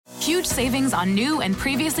huge savings on new and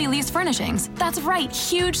previously leased furnishings. That's right,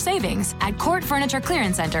 huge savings. At Court Furniture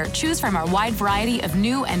Clearance Center, choose from our wide variety of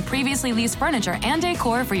new and previously leased furniture and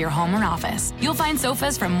decor for your home or office. You'll find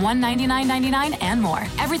sofas from $199.99 and more.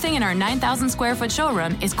 Everything in our 9,000 square foot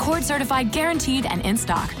showroom is Court certified, guaranteed, and in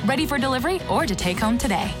stock, ready for delivery or to take home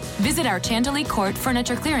today. Visit our Chantilly Court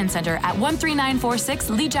Furniture Clearance Center at 13946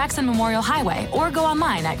 Lee Jackson Memorial Highway or go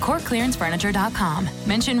online at courtclearancefurniture.com.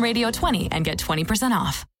 Mention Radio 20 and get 20%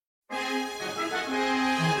 off.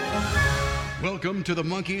 Welcome to the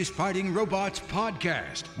Monkeys Fighting Robots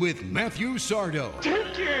podcast with Matthew Sardo.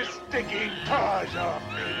 Take your stinking paws off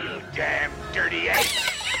me, you damn dirty ape!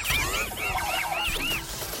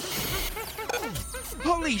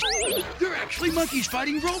 Holy shit, they're actually monkeys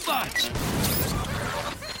fighting robots!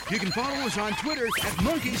 You can follow us on Twitter at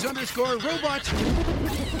monkeys_robots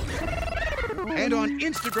and on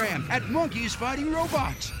Instagram at Monkeys Fighting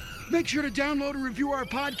Robots. Make sure to download and review our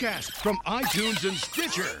podcast from iTunes and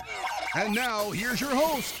Stitcher. And now, here's your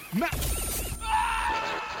host, Matt.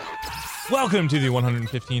 Welcome to the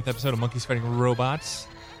 115th episode of Monkeys Fighting Robots.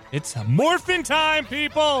 It's Morphin time,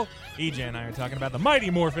 people! EJ and I are talking about the Mighty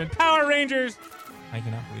Morphin Power Rangers. I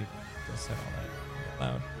cannot believe I just said all that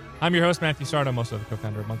out loud. I'm your host, Matthew Sardo, most of the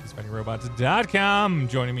co-founder of MonkeysFightingRobots.com.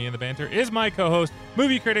 Joining me in the banter is my co-host,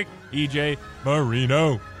 movie critic, EJ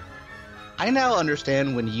Marino. I now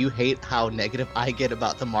understand when you hate how negative I get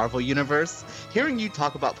about the Marvel Universe. Hearing you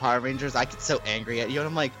talk about Power Rangers, I get so angry at you, and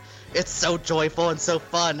I'm like, it's so joyful and so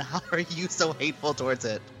fun. How are you so hateful towards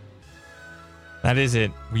it? That is it.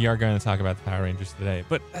 We are going to talk about the Power Rangers today.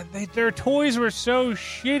 But their toys were so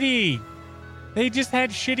shitty. They just had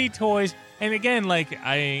shitty toys. And again, like,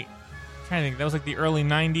 I'm trying to think, that was like the early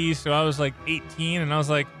 90s, so I was like 18, and I was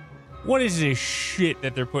like, what is this shit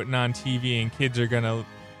that they're putting on TV and kids are going to...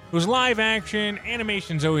 It was live action.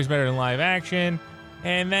 Animation's always better than live action.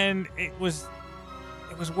 And then it was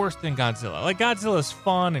worse than Godzilla. Like, Godzilla's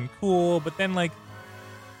fun and cool, but then, like,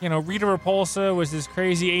 you know, Rita Repulsa was this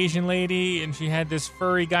crazy Asian lady, and she had this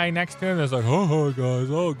furry guy next to her, and I was like, oh, guys,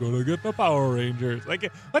 I'm gonna get the Power Rangers.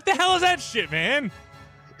 Like, what the hell is that shit, man?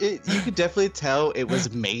 You could definitely tell it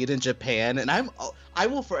was made in Japan, and I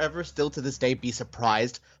will forever still to this day be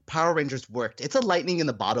surprised Power Rangers worked. It's a lightning in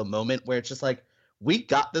the bottle moment where it's just like, we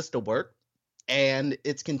got this to work, and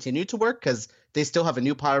it's continued to work because they still have a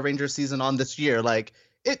new Power Rangers season on this year. Like,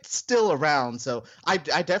 it's still around, so I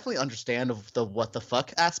definitely understand of the what the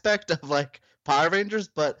fuck aspect of like Power Rangers,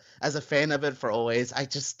 but as a fan of it for always,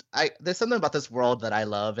 there's something about this world that I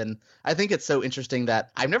love, and I think it's so interesting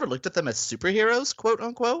that I've never looked at them as superheroes, quote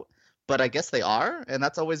unquote, but I guess they are, and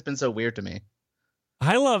that's always been so weird to me.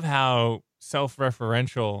 I love how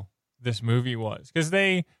self-referential this movie was, because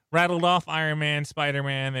they rattled off Iron Man,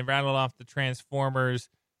 Spider-Man, they rattled off the Transformers.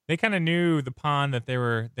 They kind of knew the pond that they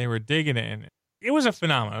were digging in. It was a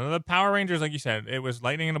phenomenon. The Power Rangers, like you said, it was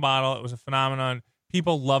lightning in a bottle. It was a phenomenon.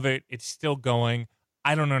 People love it. It's still going.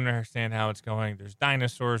 I don't understand how it's going. There's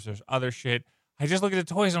dinosaurs. There's other shit. I just look at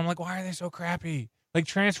the toys and I'm like, why are they so crappy? Like,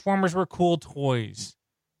 Transformers were cool toys.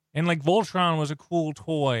 And, like, Voltron was a cool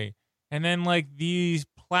toy. And then, like, these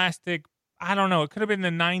plastic, I don't know, it could have been the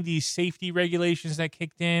 90s safety regulations that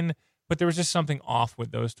kicked in, but there was just something off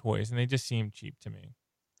with those toys, and they just seemed cheap to me.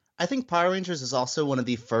 I think Power Rangers is also one of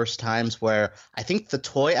the first times where I think the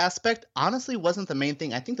toy aspect honestly wasn't the main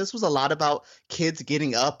thing. I think this was a lot about kids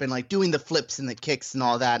getting up and like doing the flips and the kicks and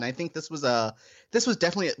all that. And I think this was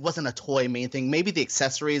definitely, it wasn't a toy main thing. Maybe the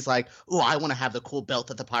accessories, like, oh, I want to have the cool belt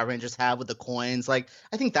that the Power Rangers have with the coins. Like,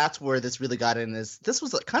 I think that's where this really got in. This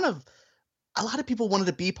was kind of, a lot of people wanted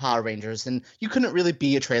to be Power Rangers, and you couldn't really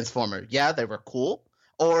be a Transformer. Yeah, they were cool.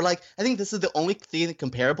 Or, like, I think this is the only thing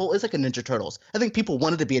comparable is, like, a Ninja Turtles. I think people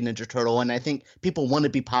wanted to be a Ninja Turtle, and I think people wanted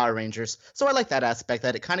to be Power Rangers. So I like that aspect,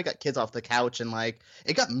 that it kind of got kids off the couch, and, like,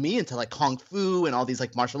 it got me into, like, Kung Fu and all these,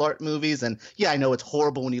 like, martial art movies. And, yeah, I know it's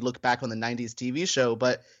horrible when you look back on the 90s TV show,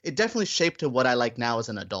 but it definitely shaped to what I like now as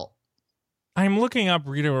an adult. I'm looking up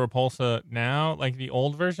Rita Repulsa now, like the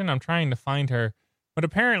old version. I'm trying to find her. But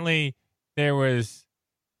apparently there was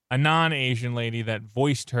a non-Asian lady that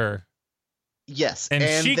voiced her. Yes.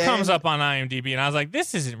 And she comes up on IMDb, and I was like,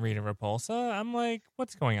 this isn't Rita Repulsa. I'm like,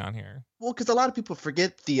 what's going on here? Well, because a lot of people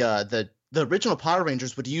forget the original Power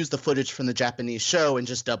Rangers would use the footage from the Japanese show and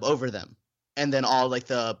just dub over them. And then all, like,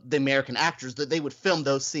 the American actors, that they would film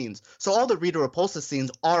those scenes. So all the Rita Repulsa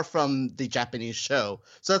scenes are from the Japanese show.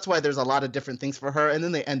 So that's why there's a lot of different things for her. And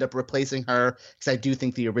then they end up replacing her, because I do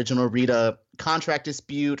think the original Rita contract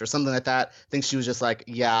dispute or something like that, I think she was just like,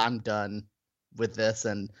 yeah, I'm done with this,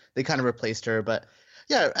 and they kind of replaced her. But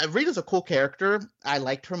yeah, Rita's a cool character. I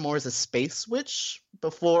liked her more as a space witch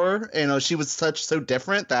before. You know, she was so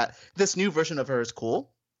different that this new version of her is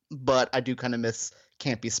cool, but I do kind of miss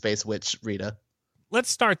campy space witch Rita. Let's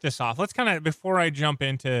start this off. Let's kind of, before I jump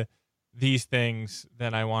into these things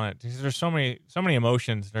that I wanted, because there's so many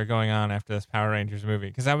emotions that are going on after this Power Rangers movie.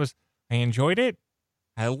 Because I enjoyed it.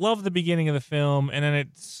 I love the beginning of the film, and then it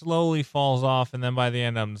slowly falls off, and then by the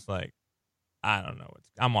end, I'm just like, I don't know.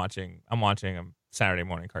 I'm watching a Saturday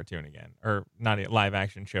morning cartoon again, or not a live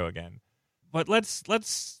action show again. But let's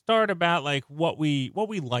start about like what we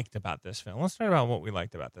liked about this film. Let's start about what we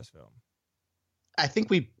liked about this film. I think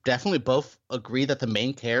we definitely both agree that the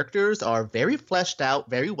main characters are very fleshed out,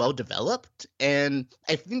 very well developed, and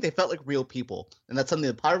I think they felt like real people. And that's something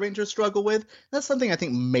the Power Rangers struggle with. That's something I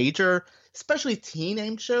think major, especially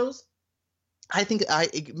teen-aimed shows,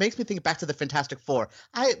 it makes me think back to the Fantastic Four.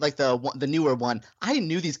 I like the newer one. I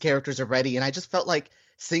knew these characters already, and I just felt like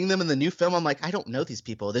seeing them in the new film, I'm like, I don't know these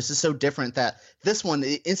people. This is so different that this one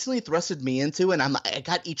it instantly thrusted me into, and I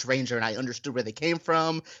got each Ranger, and I understood where they came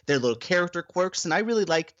from, their little character quirks, and I really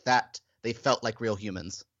liked that they felt like real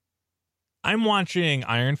humans. I'm watching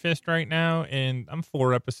Iron Fist right now, and I'm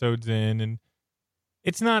 4 episodes in, and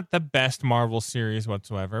it's not the best Marvel series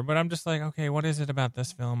whatsoever, but I'm just like, okay, what is it about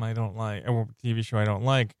this film I don't like, or TV show I don't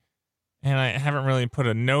like? And I haven't really put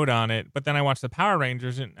a note on it. But then I watched the Power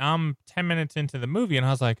Rangers, and I'm 10 minutes into the movie, and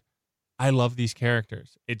I was like, I love these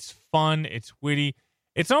characters. It's fun. It's witty.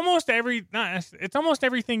 It's almost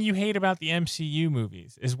everything you hate about the MCU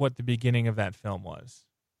movies is what the beginning of that film was.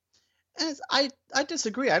 And I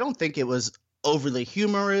disagree. I don't think it was overly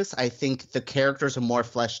humorous. I think the characters are more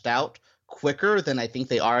fleshed out quicker than I think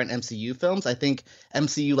they are in MCU films. I think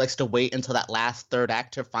MCU likes to wait until that last third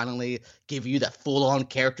act to finally give you that full-on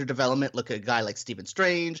character development. Look at a guy like Stephen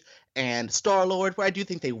Strange and Star-Lord, where I do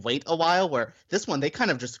think they wait a while, where this one, they kind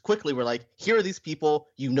of just quickly were like, here are these people,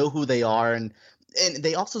 you know who they are, and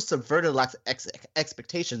they also subverted a lot of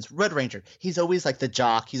expectations. Red Ranger, he's always like the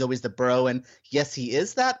jock, he's always the bro, and yes, he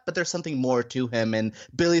is that, but there's something more to him, and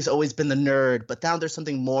Billy's always been the nerd, but now there's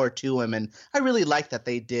something more to him, and I really like that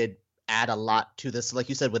they did add a lot to this, like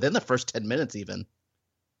you said, within the first 10 minutes even.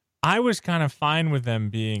 I was kind of fine with them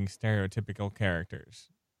being stereotypical characters.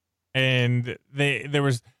 And there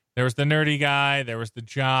was the nerdy guy, there was the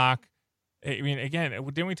jock. I mean, again,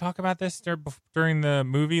 didn't we talk about this during the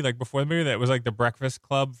movie, like before the movie, that it was like the Breakfast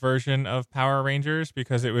Club version of Power Rangers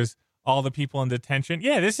because it was all the people in detention?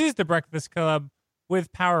 Yeah, this is the Breakfast Club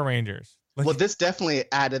with Power Rangers. Well, this definitely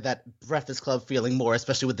added that Breakfast Club feeling more,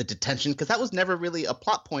 especially with the detention, because that was never really a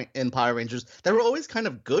plot point in Power Rangers. They were always kind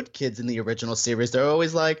of good kids in the original series. They're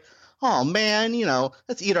always like, oh, man,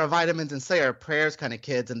 let's eat our vitamins and say our prayers kind of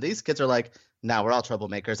kids. And these kids are like, nah, we're all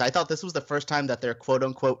troublemakers. I thought this was the first time that they're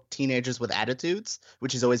quote-unquote teenagers with attitudes,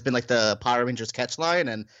 which has always been like the Power Rangers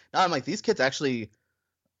catchline. And now I'm like, these kids actually,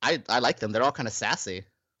 I like them. They're all kind of sassy.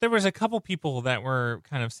 There was a couple people that were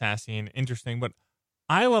kind of sassy and interesting, but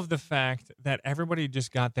I love the fact that everybody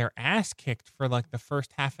just got their ass kicked for like the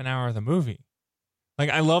first half an hour of the movie. Like,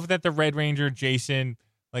 I love that the Red Ranger, Jason,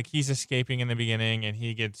 like he's escaping in the beginning and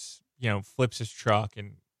he gets, flips his truck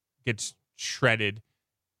and gets shredded.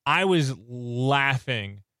 I was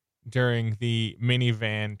laughing during the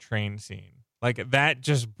minivan train scene. Like that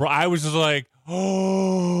I was just like,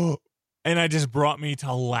 oh, and it just brought me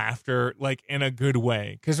to laughter, like in a good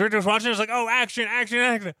way. Cause we're just watching, it's like, oh, action, action,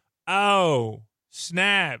 action. Oh,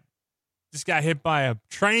 snap. Just got hit by a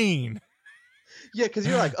train. Yeah, because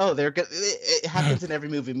you're like, oh, it happens in every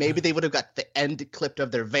movie. Maybe they would have got the end clipped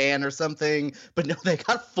of their van or something, but no, they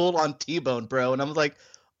got full on T-bone, bro. And I was like,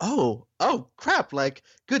 oh, crap. Like,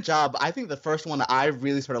 good job. I think the first one I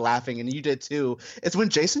really started laughing, and you did too, is when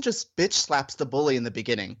Jason just bitch slaps the bully in the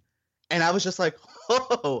beginning. And I was just like,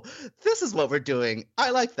 oh, this is what we're doing. I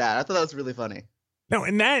like that. I thought that was really funny. No,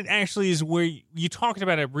 and that actually is where you talked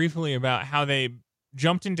about it briefly about how they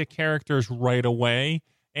jumped into characters right away.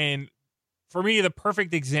 And for me, the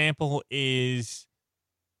perfect example is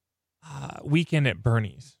Weekend at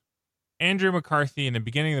Bernie's. Andrew McCarthy in the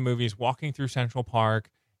beginning of the movie is walking through Central Park,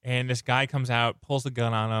 and this guy comes out, pulls a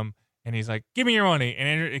gun on him, and he's like, give me your money.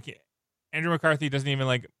 And Andrew McCarthy doesn't even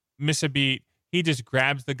like miss a beat. He just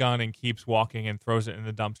grabs the gun and keeps walking and throws it in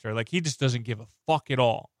the dumpster. Like, he just doesn't give a fuck at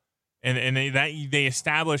all. And they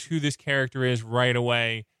establish who this character is right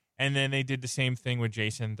away. And then they did the same thing with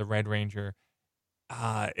Jason, the Red Ranger.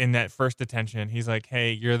 In that first detention, he's like,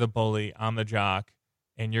 hey, you're the bully, I'm the jock,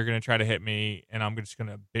 and you're going to try to hit me, and I'm just going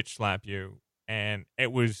to bitch slap you. And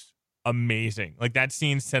it was amazing. Like, that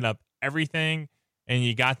scene set up everything, and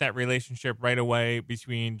you got that relationship right away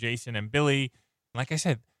between Jason and Billy. Like I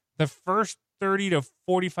said, the first 30 to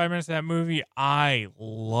 45 minutes of that movie, I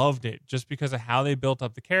loved it just because of how they built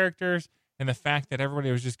up the characters and the fact that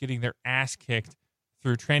everybody was just getting their ass kicked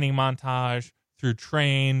through training montage, through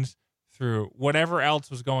trains, through whatever else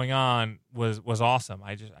was going on was awesome.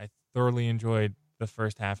 I thoroughly enjoyed the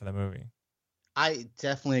first half of the movie. I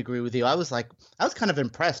definitely agree with you. I was kind of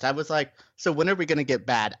impressed. I was like, so when are we going to get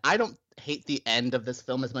bad? I don't hate the end of this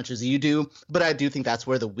film as much as you do, but I do think that's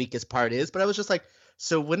where the weakest part is. But I was just like,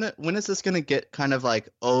 so when is this going to get kind of like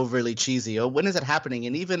overly cheesy? Or when is it happening?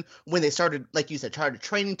 And even when they started, like you said, started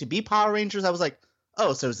training to be Power Rangers, I was like,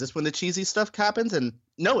 oh, so is this when the cheesy stuff happens? And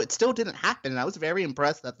no, it still didn't happen. And I was very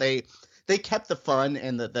impressed that they kept the fun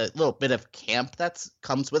and the little bit of camp that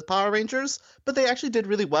comes with Power Rangers, but they actually did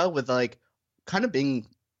really well with like kind of being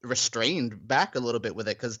restrained back a little bit with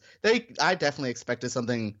it, because I definitely expected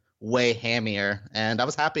something way hammier, and I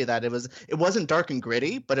was happy that it wasn't dark and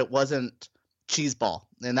gritty, but it wasn't cheeseball,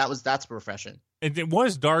 and that's refreshing. It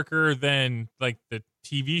was darker than like the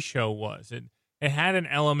TV show was. It had an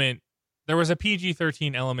element. There was a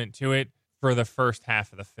PG-13 element to it for the first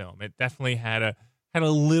half of the film. It definitely had a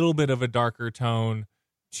little bit of a darker tone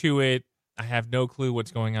to it. I have no clue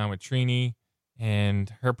what's going on with Trini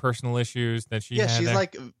and her personal issues that she had.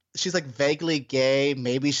 She's like vaguely gay.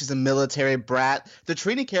 Maybe she's a military brat. The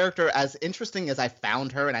Trini character, as interesting as I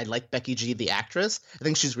found her, and I like Becky G, the actress. I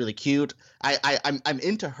think she's really cute. I'm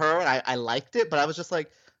into her, and I liked it. But I was just like,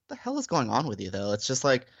 what the hell is going on with you, though? It's just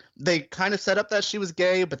like they kind of set up that she was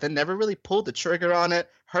gay, but then never really pulled the trigger on it.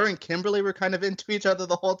 Her and Kimberly were kind of into each other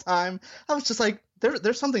the whole time. I was just like,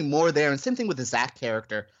 there's something more there. And same thing with the Zach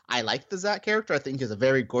character. I like the Zach character. I think he's a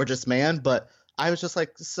very gorgeous man, but I was just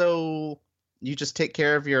like, so you just take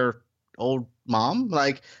care of your old mom?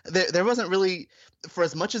 Like there wasn't really, for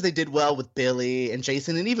as much as they did well with Billy and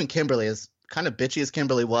Jason and even Kimberly, as kind of bitchy as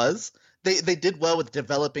Kimberly was, they did well with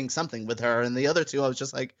developing something with her. And the other two, I was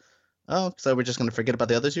just like, oh, so we're just going to forget about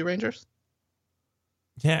the other two Rangers?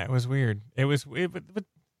 Yeah, it was weird. But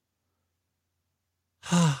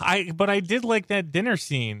I did like that dinner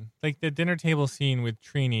scene, like the dinner table scene with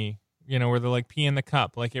Trini, where they're like peeing the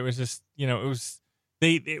cup. Like it was just,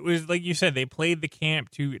 it was like you said, they played the camp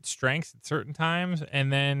to its strengths at certain times,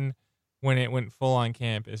 and then when it went full on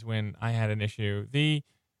camp is when I had an issue.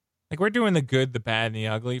 We're doing the good, the bad, and the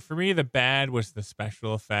ugly. For me, the bad was the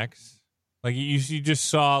special effects. Like you just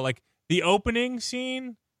saw like the opening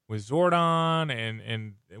scene with Zordon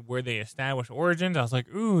and where they established origins. I was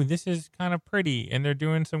like, ooh, this is kind of pretty, and they're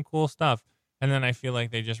doing some cool stuff. And then I feel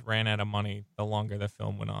like they just ran out of money the longer the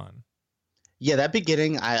film went on. Yeah, that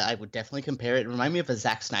beginning, I would definitely compare it. It reminded me of a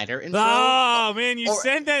Zack Snyder intro. Oh, man, you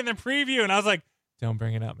said that in the preview, and I was like, don't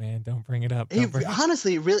bring it up, man. Don't bring it up.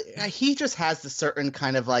 Honestly, really, he just has this certain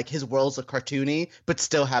kind of like his worlds are cartoony, but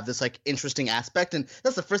still have this like interesting aspect. And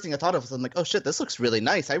that's the first thing I thought of. Was I'm like, oh shit, this looks really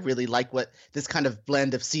nice. I really like what this kind of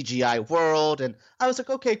blend of CGI world. And I was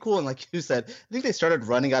like, okay, cool. And like you said, I think they started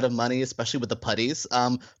running out of money, especially with the putties.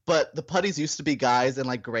 But the putties used to be guys in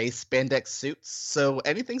like gray spandex suits, so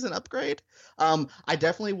anything's an upgrade. I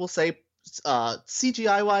definitely will say,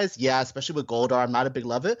 CGI wise, yeah, especially with Goldar, I'm not a big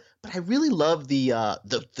love it, but I really love the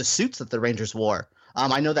suits that the Rangers wore.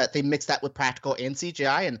 I know that they mixed that with practical and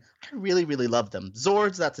CGI, and I really, really love them.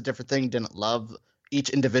 Zords, that's a different thing. Didn't love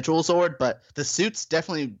each individual Zord, but the suits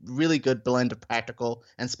definitely really good blend of practical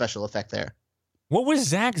and special effect there. What was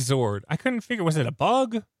Zach's Zord? I couldn't figure. Was it a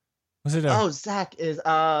bug? Was it a? Oh, Zach is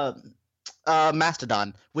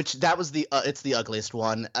Mastodon, which that was it's the ugliest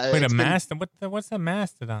one. Wait, a Mastodon? What's a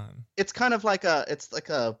Mastodon? It's kind of like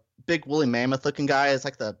a big woolly mammoth looking guy. It's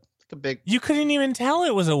like a big. You couldn't even tell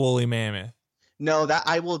it was a woolly mammoth. No, that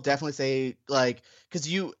I will definitely say, like,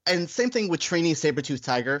 because and same thing with Trini Sabertooth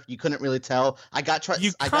Tiger. You couldn't really tell.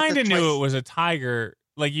 You kind of knew it was a tiger.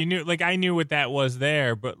 Like you knew, like I knew what that was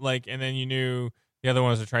there, but like, and then you knew the other one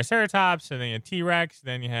was a Triceratops, and then you had T-Rex,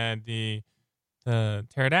 then you had the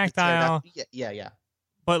pterodactyl. Yeah.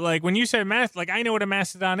 But like when you said like I know what a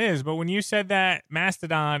mastodon is, but when you said that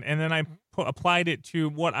mastodon, and then I applied it to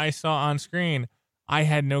what I saw on screen, I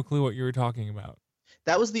had no clue what you were talking about.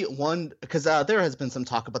 That was the one, because there has been some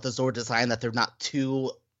talk about the Zord design that they're not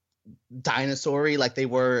too dinosaur-y like they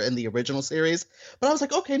were in the original series. But I was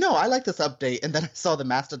like, okay, no, I like this update. And then I saw the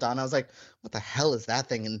Mastodon. I was like, what the hell is that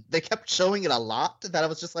thing? And they kept showing it a lot that I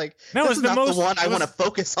was just like, no, this is not the one I want to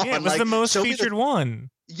focus on. Yeah, it was the most featured one.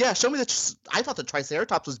 Yeah, show me I thought the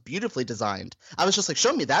Triceratops was beautifully designed. I was just like,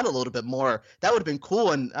 show me that a little bit more. That would have been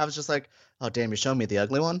cool. And I was just like, oh, damn, you're showing me the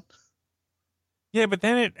ugly one? Yeah, but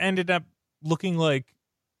then it ended up looking like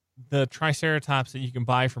the Triceratops that you can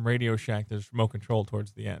buy from Radio Shack that's remote control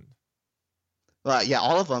towards the end. Yeah,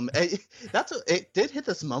 all of them. It did hit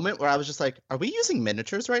this moment where I was just like, "Are we using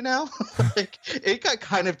miniatures right now?" Like, it got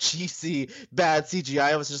kind of cheesy, bad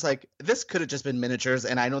CGI. I was just like, "This could have just been miniatures,"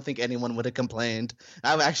 and I don't think anyone would have complained.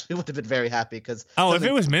 I actually would have been very happy because if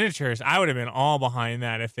it was miniatures, I would have been all behind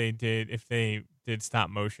that. If they did stop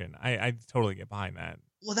motion, I totally get behind that.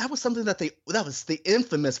 Well, that was something that was the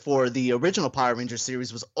infamous for the original Power Rangers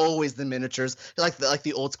series was always the miniatures, like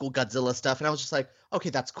the old school Godzilla stuff, and I was just like, okay,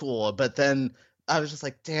 that's cool, but then I was just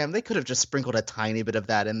like, damn, they could have just sprinkled a tiny bit of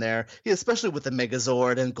that in there, especially with the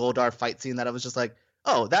Megazord and Goldar fight scene. That I was just like,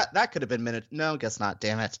 oh, that could have been minute. No, guess not.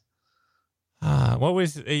 Damn it. What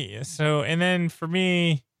was so? And then for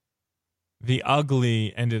me, the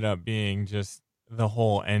ugly ended up being just the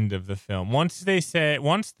whole end of the film. Once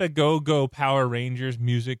the Go Power Rangers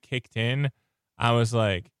music kicked in, I was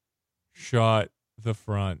like, shut the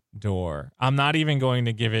front door. I'm not even going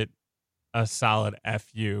to give it a solid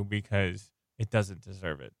FU because it doesn't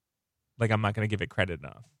deserve it. Like, I'm not going to give it credit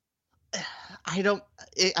enough.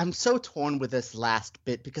 I'm so torn with this last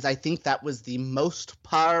bit because I think that was the most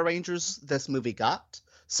Power Rangers this movie got.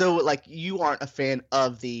 So, like, you aren't a fan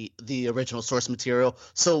of the original source material.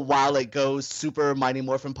 So while it goes super Mighty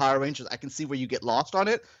Morphin Power Rangers, I can see where you get lost on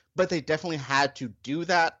it. But they definitely had to do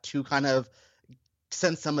that to kind of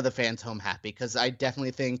send some of the fans home happy. Because I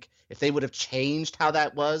definitely think if they would have changed how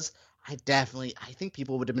that was, I think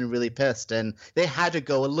people would have been really pissed. And they had to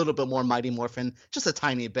go a little bit more Mighty Morphin, just a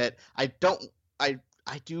tiny bit. I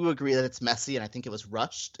do agree that it's messy, and I think it was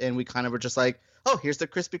rushed. And we kind of were just like, oh, here's the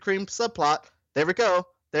Krispy Kreme subplot. There we go.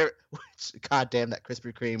 God damn that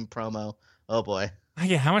Krispy Kreme promo. Oh boy.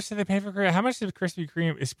 Yeah, how much did they pay for Krispy? How much did Krispy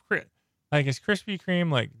Kreme is Krispy Kreme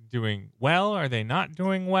like doing well? Are they not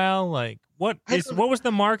doing well? Like what was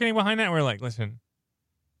the marketing behind that? We're like, listen,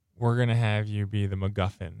 we're gonna have you be the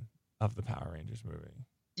MacGuffin of the Power Rangers movie.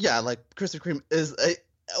 Yeah, like Krispy Kreme is.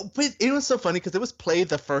 But it was so funny because it was played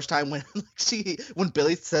the first time when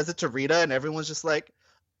Billy says it to Rita, and everyone's just like,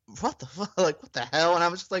 what the fuck? Like, what the hell? And I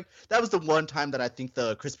was just like, that was the one time that I think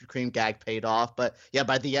the Krispy Kreme gag paid off. But yeah,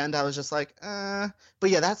 by the end, I was just like, But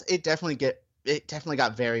yeah, it definitely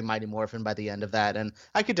got very Mighty Morphin by the end of that, and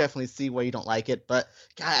I could definitely see why you don't like it. But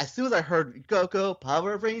God, as soon as I heard Go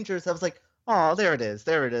Power Rangers, I was like, oh, there it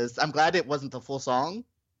is. I'm glad it wasn't the full song.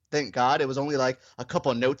 Thank God. It was only like a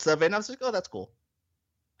couple notes of it, and I was like, oh, that's cool.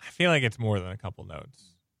 I feel like it's more than a couple notes.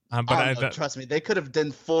 But trust me, they could have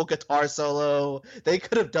done full guitar solo. They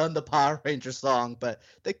could have done the Power Ranger song, but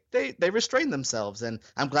they restrained themselves. And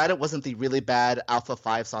I'm glad it wasn't the really bad Alpha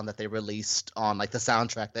 5 song that they released on like the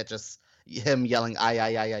soundtrack that just him yelling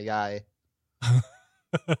I.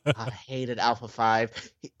 I hated Alpha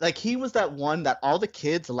 5. He was that one that all the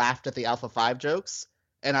kids laughed at the Alpha 5 jokes,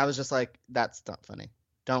 and I was just like, that's not funny.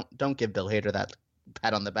 Don't give Bill Hader that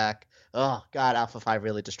pat on the back. Oh God, Alpha 5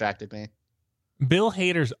 really distracted me. Bill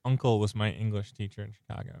Hader's uncle was my English teacher in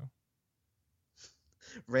Chicago.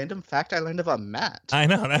 Random fact I learned about Matt. I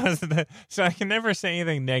know. So I can never say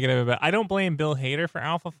anything negative about it. I don't blame Bill Hader for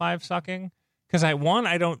Alpha 5 sucking. Because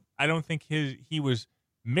I don't think he was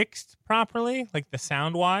mixed properly, like the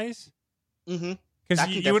sound wise. Mm-hmm. Because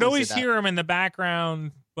you would always hear him in the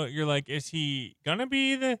background, but you're like, is he gonna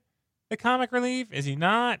be the comic relief? Is he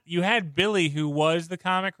not? You had Billy, who was the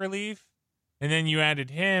comic relief. And then you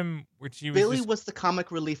added him, which he was. Billy was the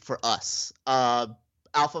comic relief for us.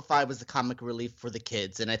 Alpha 5 was the comic relief for the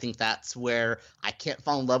kids. And I think that's where I can't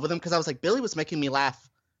fall in love with him because I was like, Billy was making me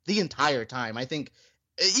laugh the entire time. I think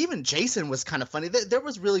even Jason was kind of funny. There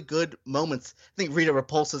was really good moments. I think Rita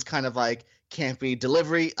Repulsa's kind of like campy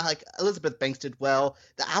delivery. Like Elizabeth Banks did well.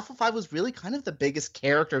 The Alpha 5 was really kind of the biggest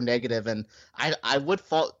character negative. And I would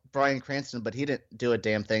fault Bryan Cranston, but he didn't do a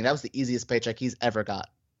damn thing. That was the easiest paycheck he's ever got.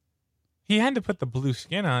 He had to put the blue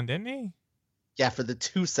skin on, didn't he? Yeah, for the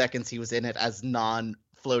 2 seconds he was in it as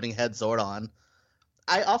non-floating head Zordon.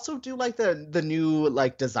 I also do like the new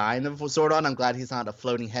like design of Zordon. I'm glad he's not a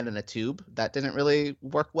floating head in a tube. That didn't really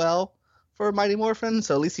work well for Mighty Morphin,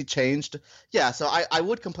 so at least he changed. Yeah, so I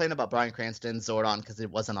would complain about Bryan Cranston's Zordon because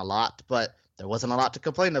it wasn't a lot, but there wasn't a lot to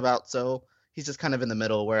complain about, so he's just kind of in the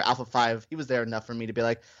middle where Alpha 5, he was there enough for me to be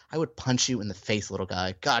like, I would punch you in the face, little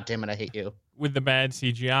guy. God damn it, I hate you. With the bad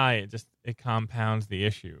CGI, it compounds the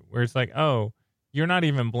issue where it's like, oh, you're not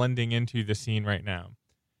even blending into the scene right now.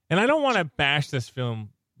 And I don't want to bash this film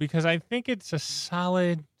because I think it's a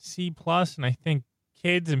solid C+, and I think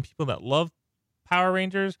kids and people that love Power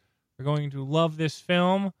Rangers are going to love this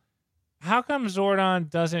film. How come Zordon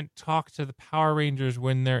doesn't talk to the Power Rangers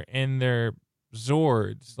when they're in their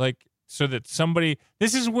Zords? Like, so that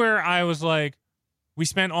this is where I was like, we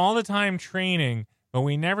spent all the time training, but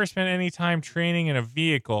we never spent any time training in a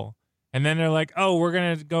vehicle. And then they're like, oh, we're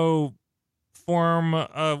going to go form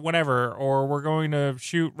whatever, or we're going to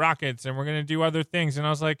shoot rockets and we're going to do other things. And I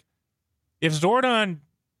was like, if Zordon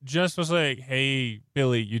just was like, hey,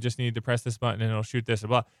 Billy, you just need to press this button and it'll shoot this,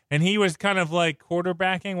 blah, and he was kind of like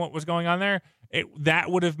quarterbacking what was going on there, that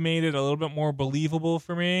would have made it a little bit more believable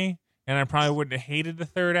for me. And I probably wouldn't have hated the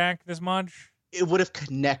third act as much. It would have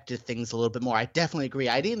connected things a little bit more. I definitely agree.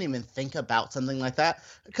 I didn't even think about something like that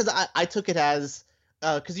because I took it as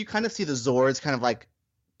because you kind of see the Zords kind of like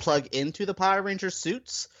plug into the Power Ranger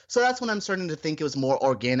suits. So that's when I'm starting to think it was more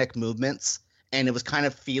organic movements and it was kind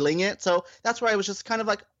of feeling it. So that's where I was just kind of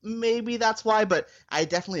like, maybe that's why. But I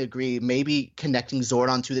definitely agree. Maybe connecting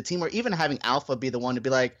Zordon to the team or even having Alpha be the one to be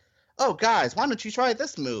like, oh, guys, why don't you try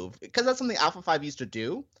this move? Because that's something Alpha 5 used to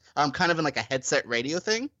do, kind of in like a headset radio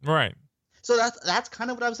thing. Right. So that's kind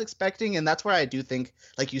of what I was expecting, and that's where I do think,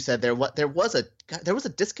 like you said, there was a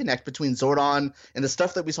disconnect between Zordon and the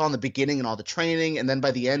stuff that we saw in the beginning and all the training, and then by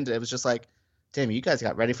the end it was just like, damn, you guys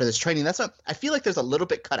got ready for this training. That's what I feel like. There's a little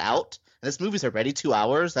bit cut out, and this movie's already 2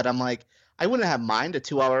 hours. That I'm like, I wouldn't have mind a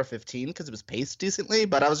 2 hour 15 because it was paced decently,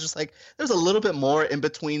 but I was just like, there's a little bit more in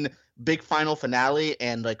between big final finale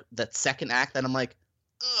and like that second act that I'm like,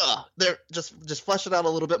 ugh, they're just flesh it out a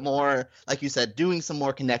little bit more. Like you said, doing some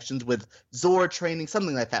more connections with Zord training,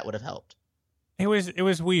 something like that would have helped. It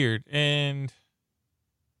was weird, and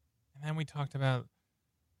then we talked about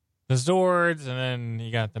the Zords, and then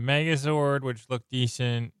you got the Megazord, which looked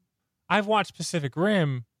decent. I've watched Pacific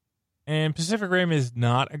Rim, and Pacific Rim is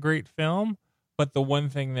not a great film, but the one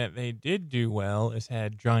thing that they did do well is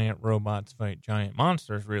had giant robots fight giant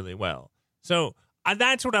monsters really well. So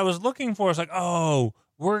that's what I was looking for. It's like, oh,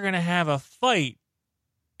 we're going to have a fight.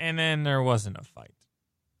 And then there wasn't a fight.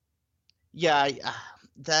 Yeah,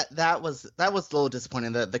 that was a little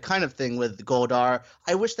disappointing. The kind of thing with Goldar,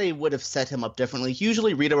 I wish they would have set him up differently.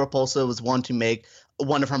 Usually Rita Repulsa was one to make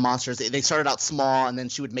one of her monsters. They started out small, and then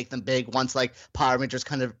she would make them big once like Power Rangers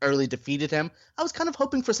kind of early defeated him. I was kind of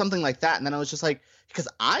hoping for something like that, and then I was just like, because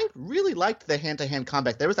I really liked the hand-to-hand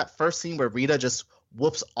combat. There was that first scene where Rita just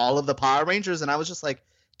whoops all of the Power Rangers, and I was just like,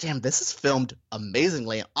 damn, this is filmed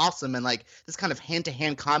amazingly and awesome, and like this kind of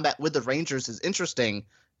hand-to-hand combat with the Rangers is interesting.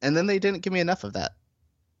 And then they didn't give me enough of that.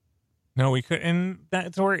 No, we couldn't. And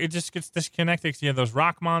that's where it just gets disconnected because you have those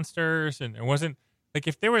rock monsters, and it wasn't like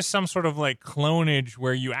if there was some sort of like clonage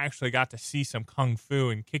where you actually got to see some kung fu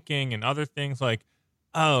and kicking and other things, like,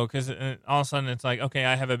 oh, because all of a sudden it's like, okay,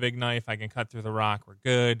 I have a big knife, I can cut through the rock, we're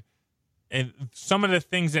good. And some of the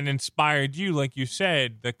things that inspired you, like you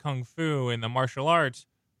said, the kung fu and the martial arts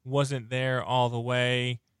wasn't there all the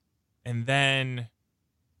way. And then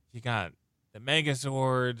you got the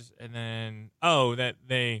Megazords, and then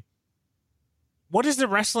what is the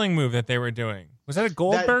wrestling move that they were doing? Was that a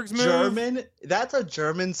Goldberg's move? That's a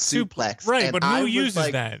German suplex. Right, and but who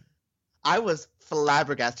uses that? I was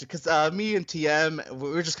flabbergasted because me and TM, we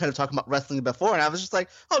were just kind of talking about wrestling before, and I was just like,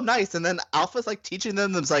 oh, nice. And then Alpha's like teaching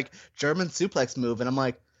them this like German suplex move, and I'm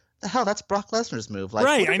like, the hell, that's Brock Lesnar's move. Like,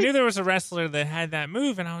 right, I knew there was a wrestler that had that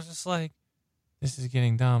move, and I was just like, this is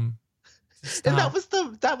getting dumb. And that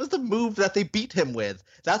was the move that they beat him with.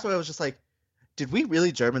 That's why I was just like, did we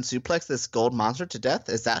really German suplex this gold monster to death?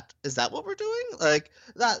 Is that what we're doing? Like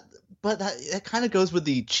that, but it kind of goes with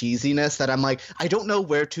the cheesiness that I'm like, I don't know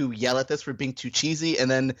where to yell at this for being too cheesy, and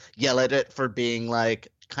then yell at it for being like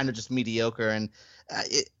kind of just mediocre. And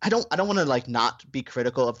I don't want to like not be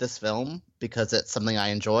critical of this film because it's something I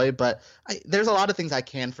enjoy, but there's a lot of things I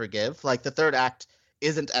can forgive. Like the third act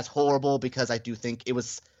isn't as horrible because I do think it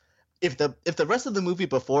was. If the rest of the movie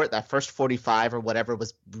before it, that first 45 or whatever,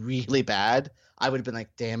 was really bad, I would have been like,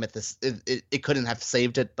 damn it, it couldn't have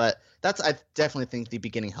saved it. But I definitely think the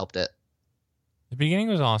beginning helped it. The beginning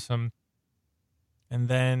was awesome. And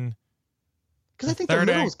then because I think the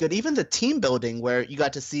middle was good. Even the team building where you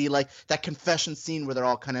got to see like that confession scene where they're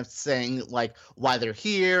all kind of saying like why they're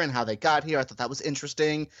here and how they got here. I thought that was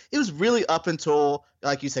interesting. It was really up until,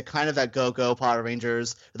 like you said, kind of that Go-Go Power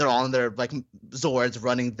Rangers. They're all in their like Zords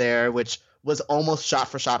running there, which was almost shot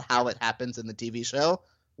for shot how it happens in the TV show,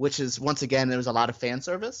 which is, once again, there was a lot of fan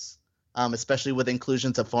service, especially with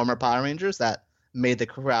inclusions of former Power Rangers that made the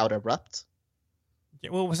crowd erupt. Yeah,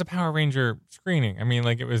 well, it was a Power Ranger screening. I mean,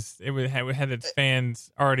 like it had its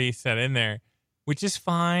fans already set in there, which is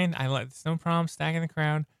fine. It's no problem stacking the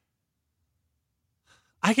crowd.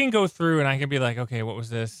 I can go through and I can be like, okay, what was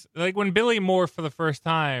this? Like when Billy morphed for the first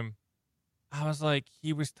time, I was like,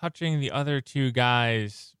 he was touching the other two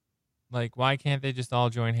guys. Like, why can't they just all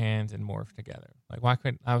join hands and morph together? Like, why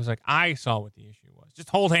couldn't I was like, I saw what the issue was. Just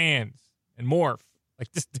hold hands and morph.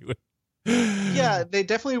 Like, just do it. Yeah, they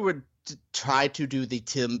definitely were try to do the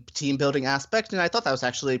team building aspect, and I thought that was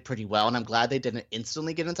actually pretty well, and I'm glad they didn't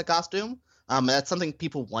instantly get into costume. That's something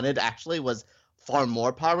people wanted, actually, was far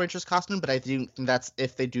more Power Rangers costume, but I do think that's,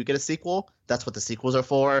 if they do get a sequel, that's what the sequels are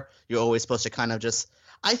for. You're always supposed to kind of just,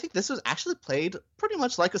 I think this was actually played pretty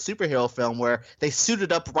much like a superhero film where they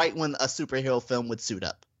suited up right when a superhero film would suit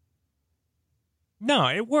up. No,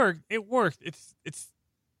 it worked. It's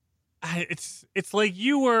like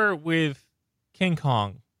you were with King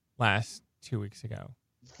Kong last 2 weeks ago.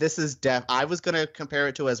 This is I was going to compare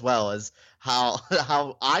it to as well as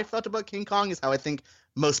how I felt about King Kong is how I think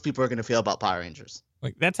most people are going to feel about Power Rangers.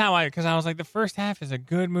 Like that's how because I was like, the first half is a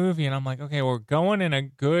good movie, and I'm like, okay, we're going in a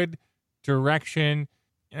good direction,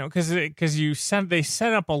 you know, because they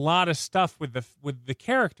set up a lot of stuff with the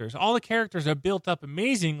characters. All the characters are built up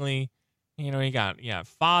amazingly. You know, you got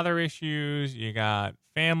father issues, you got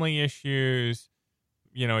family issues,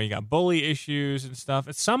 you know, you got bully issues and stuff.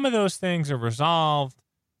 And some of those things are resolved,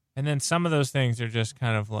 and then some of those things are just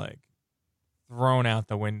kind of like thrown out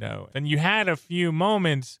the window. And you had a few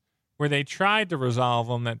moments where they tried to resolve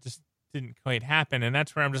them that just didn't quite happen, and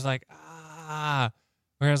that's where I'm just like,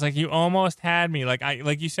 whereas like you almost had me,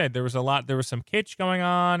 like you said, there was some kitsch going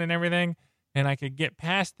on and everything, and I could get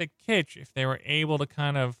past the kitsch if they were able to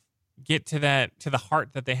kind of get to the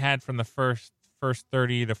heart that they had from the first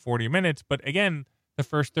 30 to 40 minutes. But again, the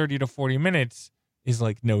first 30 to 40 minutes is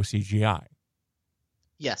like no CGI.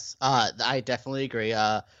 Yes, I definitely agree.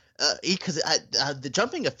 Because the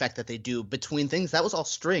jumping effect that they do between things, that was all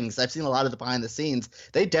strings. I've seen a lot of the behind the scenes.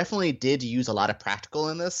 They definitely did use a lot of practical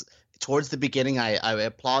in this. Towards the beginning, I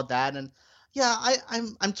applaud that. And yeah,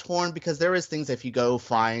 I'm torn because there is things, if you go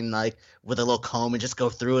find like with a little comb and just go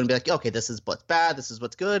through and be like, okay, this is what's bad, this is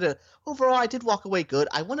what's good. Overall, I did walk away good.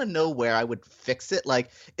 I want to know where I would fix it.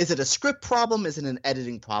 Like, is it a script problem? Is it an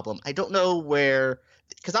editing problem? I don't know where,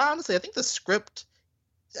 because honestly, I think the script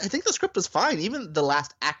was fine. Even the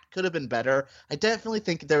last act could have been better. I definitely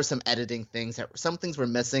think there were some editing things some things were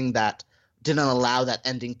missing that didn't allow that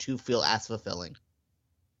ending to feel as fulfilling.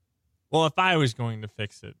 Well, if I was going to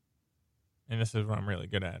fix it, and this is what I'm really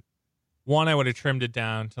good at, one, I would have trimmed it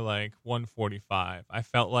down to like 145. I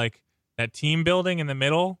felt like that team building in the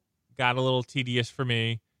middle got a little tedious for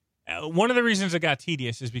me. One of the reasons it got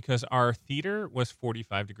tedious is because our theater was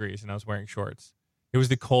 45 degrees and I was wearing shorts. It was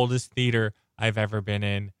the coldest theater I've ever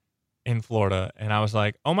been in Florida. And I was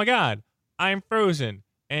like, oh my God, I'm frozen.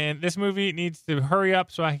 And this movie needs to hurry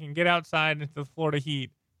up so I can get outside into the Florida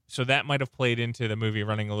heat. So that might have played into the movie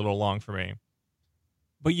running a little long for me.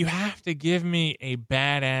 But you have to give me a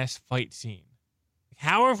badass fight scene.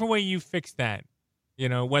 However way you fix that, you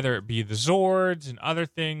know, whether it be the Zords and other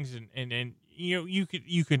things, and you know, you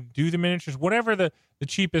could do the miniatures, whatever the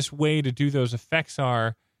cheapest way to do those effects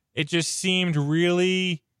are. It just seemed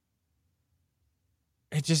really,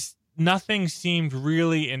 nothing seemed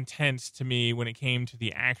really intense to me when it came to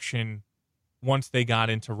the action once they got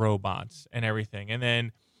into robots and everything. And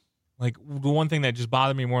then, like, the one thing that just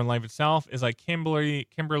bothered me more in life itself is, like,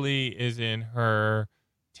 Kimberly is in her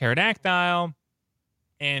pterodactyl,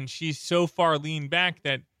 and she's so far leaned back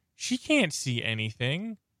that she can't see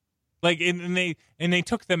anything. Like, and they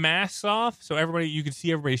took the masks off so you could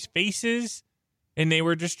see everybody's faces, and they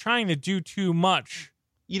were just trying to do too much.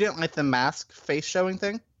 You didn't like the mask face showing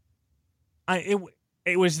thing?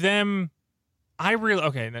 It was them.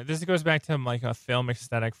 Now this goes back to like a film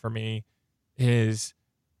aesthetic for me. Is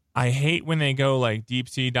I hate when they go like deep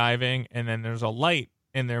sea diving and then there's a light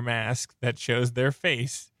in their mask that shows their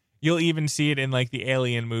face. You'll even see it in like the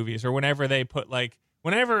Alien movies, or whenever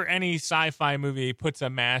any sci-fi movie puts a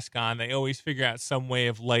mask on, they always figure out some way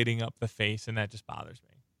of lighting up the face, and that just bothers me.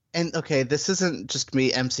 And okay, this isn't just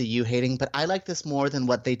me MCU hating, but I like this more than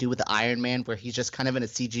what they do with the Iron Man, where he's just kind of in a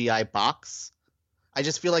CGI box. I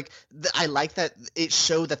just feel like I like that it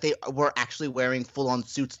showed that they were actually wearing full-on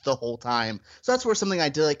suits the whole time. So that's where something I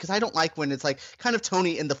did like, because I don't like when it's like kind of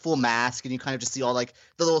Tony in the full mask and you kind of just see all like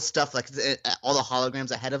the little stuff, like all the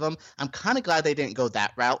holograms ahead of him. I'm kind of glad they didn't go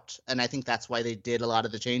that route, and I think that's why they did a lot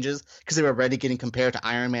of the changes, because they were already getting compared to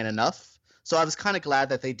Iron Man enough. So I was kind of glad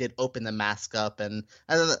that they did open the mask up, and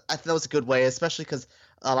I think that was a good way, especially because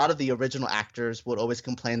a lot of the original actors would always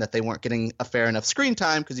complain that they weren't getting a fair enough screen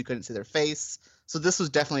time because you couldn't see their face. So this was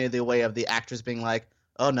definitely the way of the actors being like,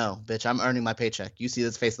 oh no, bitch, I'm earning my paycheck. You see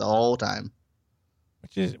this face the whole time.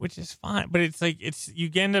 Which is fine. But it's like, you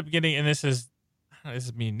end up getting, and this is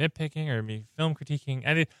me nitpicking or me film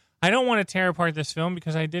critiquing. I don't want to tear apart this film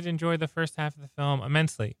because I did enjoy the first half of the film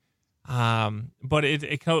immensely. But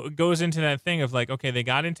it goes into that thing of like, okay, they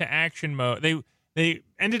got into action mode. They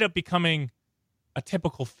ended up becoming a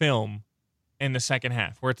typical film, in the second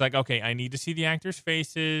half, where it's like, okay, I need to see the actors'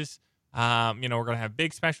 faces. We're gonna have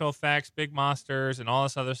big special effects, big monsters, and all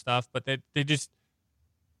this other stuff. But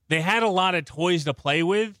they had a lot of toys to play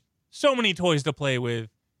with, so many toys to play with,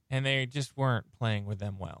 and they just weren't playing with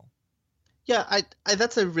them well. Yeah, I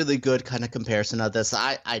that's a really good kind of comparison of this.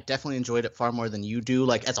 I definitely enjoyed it far more than you do,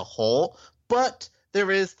 like as a whole. But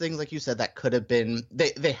there is things, like you said, that could have been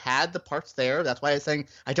they had the parts there. That's why I was saying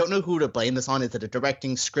I don't know who to blame this on. Is it a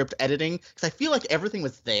directing, script, editing? Because I feel like everything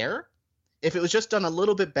was there. If it was just done a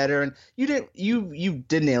little bit better, and you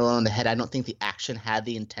did nail it on the head. I don't think the action had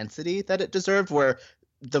the intensity that it deserved. Where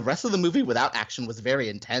the rest of the movie without action was very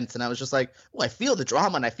intense, and I was just like, oh, I feel the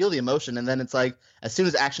drama and I feel the emotion, and then it's like as soon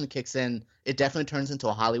as action kicks in, it definitely turns into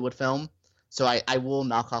a Hollywood film. So I will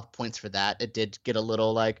knock off points for that. It did get a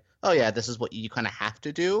little like, oh yeah, this is what you kind of have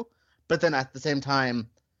to do, but then at the same time,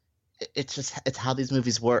 it's how these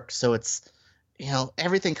movies work. So it's,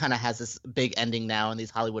 everything kind of has this big ending now in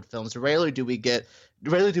these Hollywood films. Rarely do we get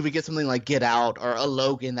something like Get Out or a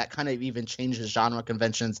Logan that kind of even changes genre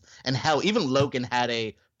conventions. And hell, even Logan had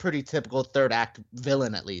a pretty typical third act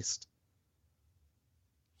villain, at least.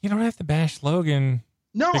 You don't have to bash Logan.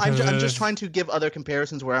 No, I'm just trying to give other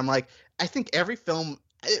comparisons where I'm like, I think every film,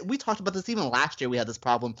 we talked about this even last year, we had this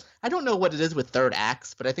problem. I don't know what it is with third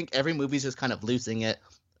acts, but I think every movie's just kind of losing it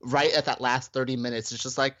right at that last 30 minutes. It's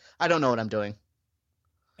just like, I don't know what I'm doing.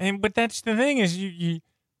 But that's the thing is you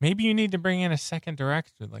maybe you need to bring in a second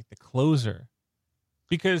director, like the closer.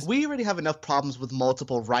 Because we already have enough problems with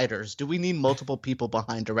multiple writers. Do we need multiple people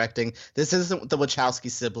behind directing? This isn't the Wachowski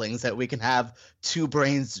siblings that we can have two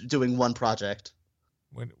brains doing one project.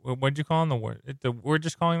 What'd you call them? We're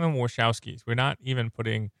just calling them Wachowskis. We're not even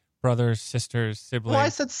putting brothers, sisters, siblings. Well, I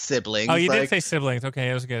said siblings. Oh, you did say siblings.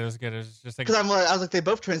 Okay, it was good. It was just like, because I was like, they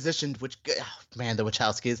both transitioned. The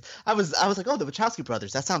Wachowskis. I was like, oh, the Wachowski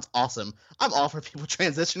brothers. That sounds awesome. I'm all for people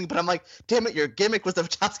transitioning, but I'm like, damn it, your gimmick was the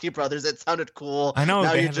Wachowski brothers. It sounded cool. I know.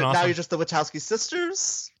 Now you're just the Wachowski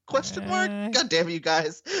sisters? Question mark. God damn it, you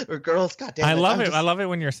guys or girls. God damn it. I love it. I love it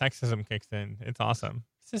when your sexism kicks in. It's awesome.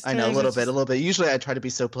 I know, a little bit. Usually I try to be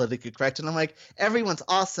so politically correct, and I'm like, everyone's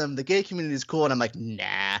awesome. The gay community is cool. And I'm like,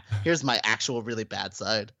 nah, here's my actual really bad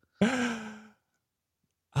side. But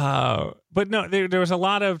no, there was a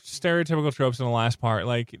lot of stereotypical tropes in the last part,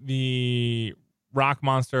 like the rock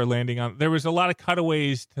monster landing on. There was a lot of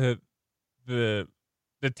cutaways to the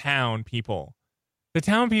town people. The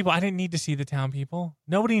town people, I didn't need to see the town people.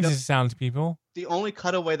 Nobody needs to see sound people. The only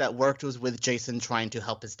cutaway that worked was with Jason trying to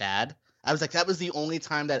help his dad. I was like, that was the only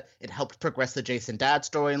time that it helped progress the Jason dad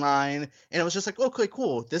storyline. And it was just like, okay,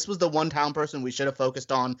 cool. This was the one town person we should have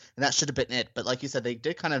focused on, and that should have been it. But like you said, they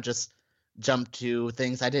did kind of just jump to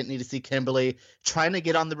things. I didn't need to see Kimberly trying to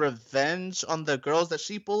get on the revenge on the girls that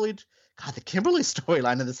she bullied. God, the Kimberly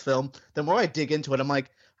storyline in this film, the more I dig into it, I'm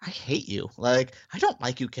like, I hate you. Like, I don't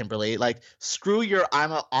like you, Kimberly. Like, screw your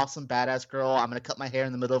I'm an awesome badass girl. I'm going to cut my hair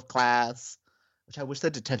in the middle of class. Which I wish the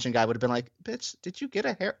detention guy would have been like, bitch, did you get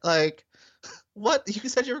a hair? Like, what? You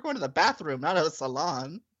said you were going to the bathroom, not a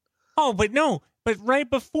salon. Oh, but no. But right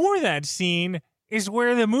before that scene is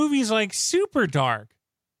where the movie's like super dark.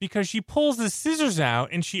 Because she pulls the scissors out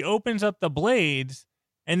and she opens up the blades.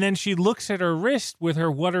 And then she looks at her wrist with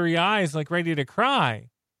her watery eyes like ready to cry.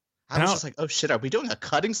 I was just like, oh shit, are we doing a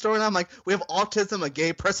cutting story? I'm like, we have autism, a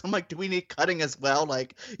gay person. I'm like, do we need cutting as well?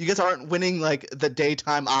 Like, you guys aren't winning like the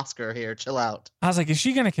daytime Oscar here. Chill out. I was like, is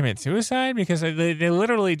she going to commit suicide? Because they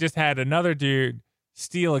literally just had another dude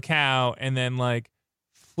steal a cow and then like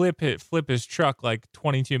flip his truck like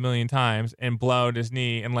 22 million times and blow out his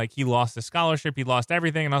knee. And like he lost his scholarship. He lost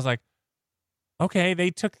everything. And I was like, okay, they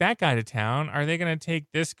took that guy to town. Are they going to take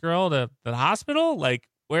this girl to the hospital? Like,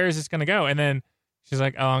 where is this going to go? And then she's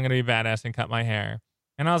like, oh, I'm going to be badass and cut my hair.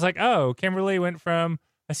 And I was like, oh, Kimberly went from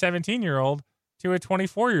a 17-year-old to a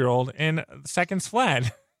 24-year-old in seconds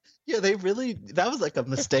flat. Yeah, that was like a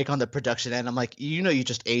mistake on the production end. I'm like, you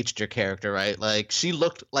just aged your character, right? Like, she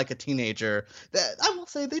looked like a teenager. I will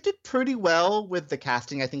say they did pretty well with the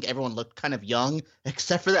casting. I think everyone looked kind of young,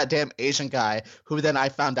 except for that damn Asian guy, who then I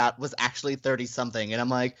found out was actually 30-something. And I'm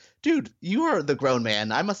like, dude, you are the grown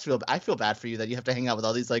man. I feel bad for you that you have to hang out with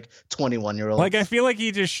all these like 21-year-olds. Like, I feel like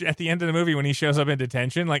he just, at the end of the movie when he shows up in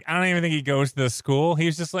detention, like, I don't even think he goes to the school.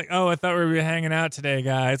 He's just like, oh, I thought we were hanging out today,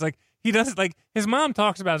 guys. Like, he doesn't, like, his mom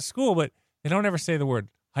talks about school, but they don't ever say the word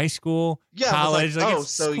high school, college. Like, oh,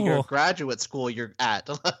 so school. Your graduate school you're at.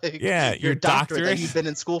 Like, yeah, your doctorate that you've been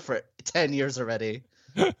in school for 10 years already.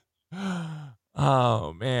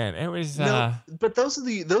 Oh man, it was. No, but those are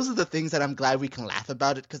the things that I'm glad we can laugh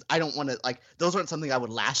about it, because I don't want to, like, those aren't something I would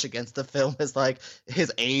lash against the film as like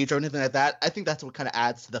his age or anything like that. I think that's what kind of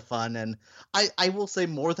adds to the fun. And I will say,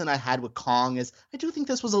 more than I had with Kong, is I do think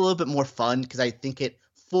this was a little bit more fun, because I think it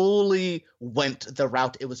fully went the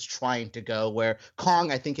route it was trying to go, where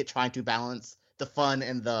Kong, I think it tried to balance the fun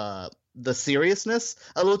and the seriousness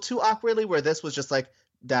a little too awkwardly, where this was just like,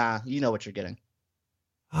 nah, you know what you're getting.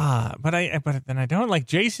 But then I don't like.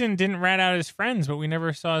 Jason didn't rat out his friends, but we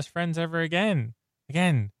never saw his friends ever again.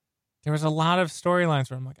 Again, there was a lot of storylines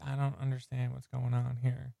where I'm like, I don't understand what's going on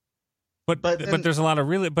here. But there's a lot of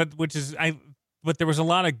but there was a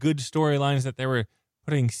lot of good storylines that they were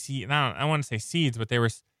putting I want to say seeds, but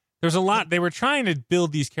there's a lot. They were trying to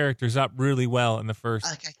build these characters up really well in the first.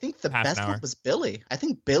 I think the best one was Billy. I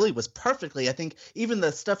think Billy was perfectly. I think even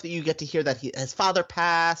the stuff that you get to hear that his father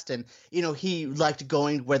passed, and he liked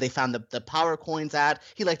going where they found the power coins at.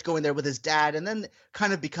 He liked going there with his dad, and then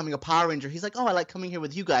kind of becoming a Power Ranger. He's like, oh, I like coming here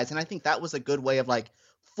with you guys, and I think that was a good way of like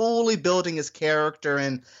fully building his character.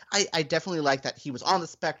 And I definitely like that he was on the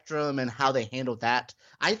spectrum and how they handled that.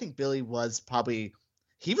 I think Billy was probably.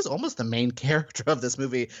 He was almost the main character of this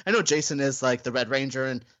movie. I know Jason is like the Red Ranger,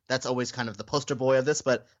 and that's always kind of the poster boy of this,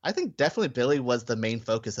 but I think definitely Billy was the main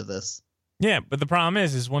focus of this. Yeah, but the problem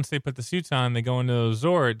is once they put the suits on, they go into those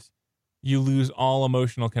Zords, you lose all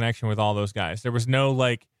emotional connection with all those guys. There was none of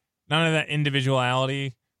that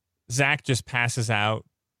individuality. Zach just passes out.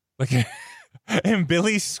 Like, and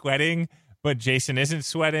Billy's sweating, but Jason isn't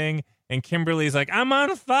sweating, and Kimberly's like, I'm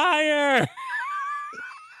on fire!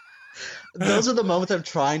 Those are the moments I'm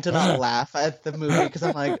trying to not laugh at the movie, because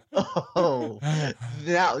I'm like, oh,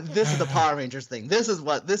 now this is the Power Rangers thing. This is the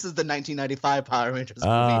 1995 Power Rangers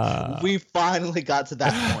movie. We finally got to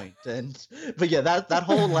that point. But yeah, that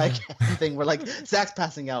whole like thing where like Zach's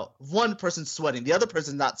passing out, one person's sweating, the other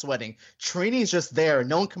person's not sweating. Trini's just there.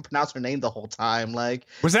 No one can pronounce her name the whole time. Like,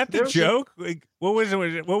 was that the joke? Like, what was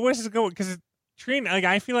it? What was it going? Because Trini, like,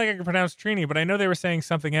 I feel like I can pronounce Trini, but I know they were saying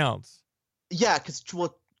something else. Yeah, because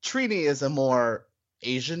Trini is a more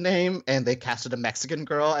Asian name, and they casted a Mexican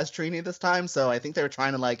girl as Trini this time, so I think they were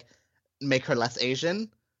trying to like make her less Asian,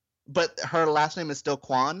 but her last name is still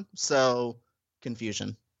Kwan, so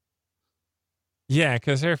confusion. Yeah,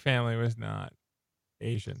 because her family was not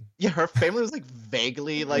Asian. Yeah, her family was like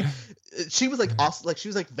vaguely like she was like also like she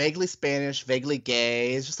was like vaguely Spanish, vaguely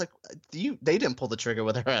gay. It's just like they didn't pull the trigger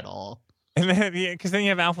with her at all. And then, because then you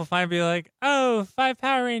have Alpha 5 be like, oh, 5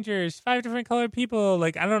 Power Rangers, 5 different colored people.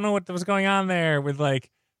 Like, I don't know what was going on there with like,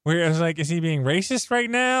 where I was like, is he being racist right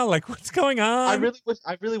now? Like, what's going on?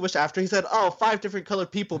 I really wish after he said, oh, 5 different colored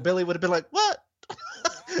people, Billy would have been like, what?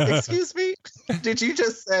 Excuse me? Did you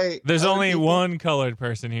just say there's only one colored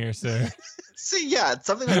person here, sir? See, yeah,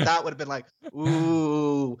 something like that would have been like,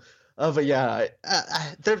 ooh. But yeah,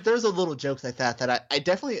 there's a little jokes like that I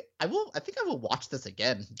definitely I think I will watch this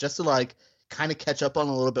again just to like kind of catch up on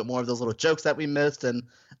a little bit more of those little jokes that we missed. And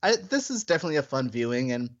this is definitely a fun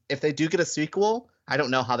viewing. And if they do get a sequel, I don't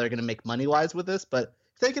know how they're going to make money wise with this, but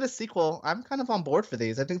if they get a sequel, I'm kind of on board for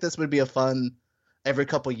these. I think this would be a fun every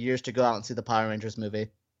couple years to go out and see the Power Rangers movie.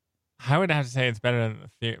 I would have to say it's better than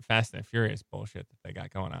the Fast and Furious bullshit that they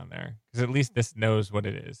got going on there, because at least this knows what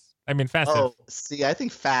it is. I mean, see, I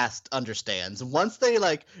think Fast understands. Once they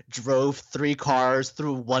like drove 3 cars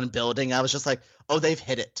through one building, I was just like, oh, they've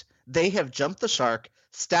hit it. They have jumped the shark,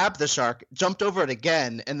 stabbed the shark, jumped over it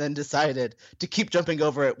again, and then decided to keep jumping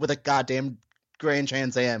over it with a goddamn Grand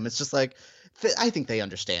Trans Am. It's just like, I think they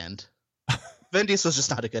understand. Vin Diesel's just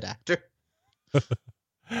not a good actor.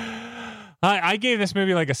 I gave this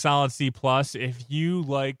movie like a solid C+. If you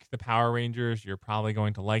like the Power Rangers, you're probably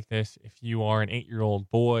going to like this. If you are an 8-year-old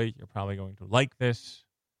boy, you're probably going to like this.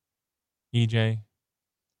 EJ?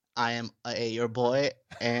 I am a 8-year-old boy,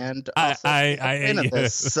 and also a fan of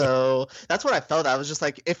this. So that's what I felt. I was just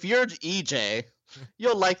like, if you're EJ,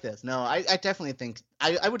 you'll like this. No, I definitely think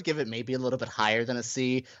I would give it maybe a little bit higher than a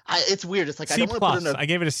C. It's weird. It's like C+. I don't want to put it in I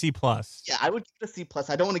gave it a C+. Yeah, I would give it a C+.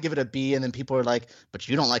 I don't want to give it a B, and then people are like, but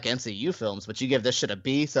you don't like MCU films, but you give this shit a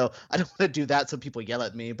B. So I don't want to do that so people yell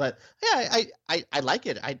at me. But yeah, I like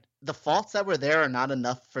it. The faults that were there are not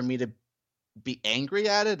enough for me to be angry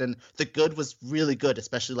at it, and the good was really good,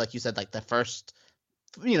 especially like you said, like the first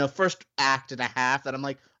act and a half that I'm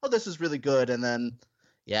like, oh, this is really good. And then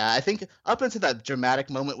yeah, I think up into that dramatic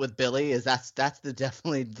moment with Billy that's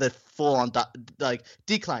definitely the full on like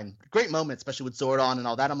decline. Great moment, especially with Zordon and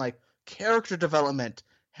all that. I'm like, character development.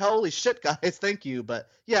 Holy shit, guys, thank you. But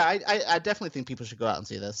yeah, I definitely think people should go out and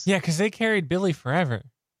see this. Yeah, because they carried Billy forever.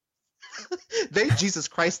 They Jesus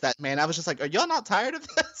Christ that man. I was just like, are y'all not tired of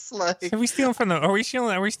this? Like, Are we stealing from the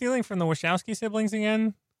Wachowski siblings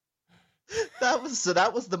again? that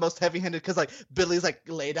was the most heavy-handed, because like Billy's like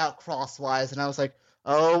laid out crosswise, and I was like,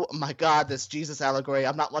 oh my god, this Jesus allegory.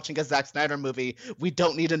 I'm not watching a Zack Snyder movie. We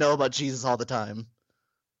don't need to know about Jesus all the time.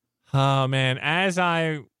 Oh man,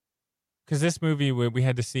 because this movie we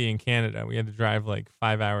had to see in Canada. We had to drive like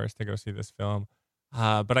 5 hours to go see this film.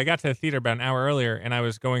 But I got to the theater about an hour earlier, and I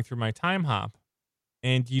was going through my time hop.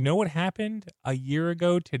 And you know what happened a year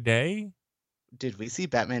ago today? Did we see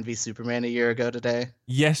Batman v Superman a year ago today?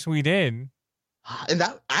 Yes, we did. And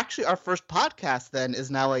that actually, our first podcast then is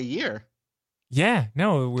now a year. Yeah,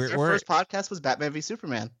 no, Our first podcast was Batman v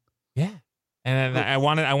Superman. Yeah, and I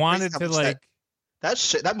wanted to like.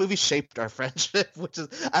 That movie shaped our friendship, which is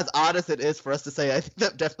as odd as it is for us to say. I think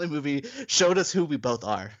that definitely movie showed us who we both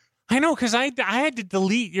are. I know, because I had to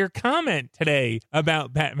delete your comment today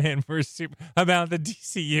about Batman about the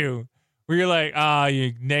DCU, where you're like,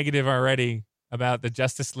 you negative already about the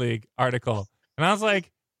Justice League article. And I was like,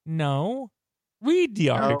 no, read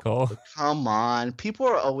the article. Oh, come on. People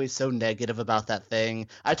are always so negative about that thing.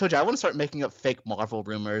 I told you, I want to start making up fake Marvel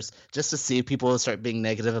rumors just to see if people will start being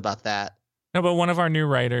negative about that. No, but one of our new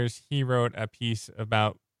writers, he wrote a piece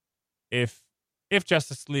about if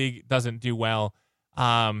Justice League doesn't do well,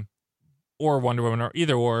 or Wonder Woman, or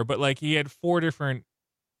either or, but like he had 4 different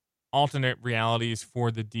alternate realities for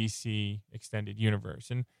the DC extended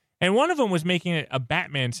universe. And one of them was making it a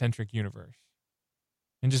Batman-centric universe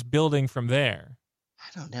and just building from there.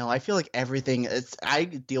 I don't know. I feel like everything I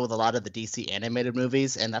deal with a lot of the DC animated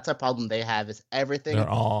movies, and that's a problem they have, is everything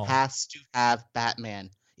has to have Batman.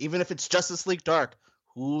 Even if it's Justice League Dark,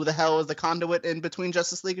 who the hell is the conduit in between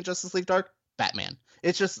Justice League and Justice League Dark? Batman.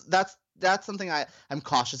 It's just that's something I'm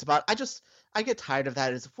cautious about. I get tired of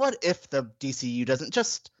that. Is what if the DCU doesn't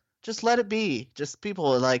just let it be? Just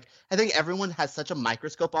people like, I think everyone has such a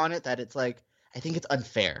microscope on it that it's like, I think it's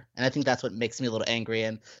unfair, and I think that's what makes me a little angry.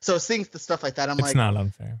 And so seeing the stuff like that, it's not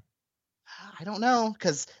unfair. I don't know,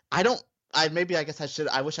 because I guess I should.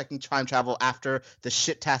 I wish I can time travel after the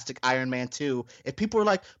shit-tastic Iron Man 2. If people were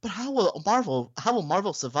like, but how will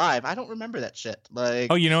Marvel survive? I don't remember that shit.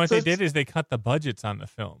 Like, oh, you know what they did is they cut the budgets on the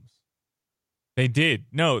films. They did.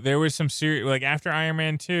 No, there was some serious, like after Iron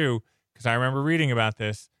Man 2, because I remember reading about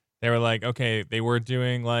this. They were like, okay, they were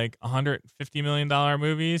doing like $150 million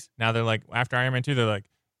movies. Now they're like, after Iron Man 2, they're like,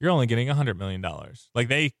 you're only getting $100 million. Like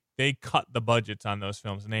they cut the budgets on those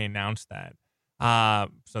films, and they announced that.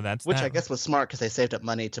 So that's which I guess was smart, because they saved up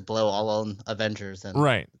money to blow all on Avengers. And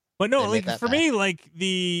right. But no, like for me, like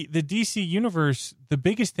the DC universe, the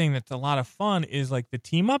biggest thing that's a lot of fun is like the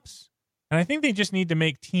team ups. And I think they just need to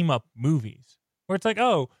make team up movies where it's like,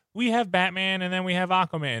 oh, we have Batman and then we have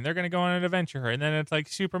Aquaman. They're going to go on an adventure. And then it's like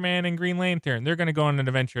Superman and Green Lantern. They're going to go on an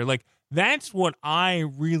adventure. Like that's what I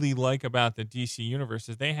really like about the DC universe,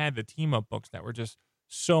 is they had the team up books that were just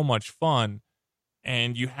so much fun.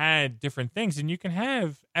 And you had different things, and you can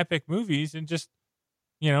have epic movies and just,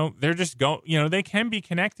 they're just they can be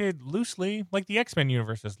connected loosely, like the X-Men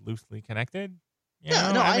universe is loosely connected.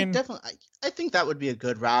 I think that would be a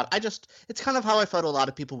good route. It's kind of how I felt a lot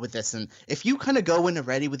of people with this. And if you kind of go in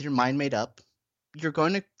already with your mind made up, you're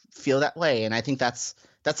going to feel that way. And I think that's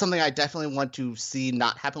something I definitely want to see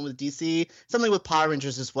not happen with DC. Something with Power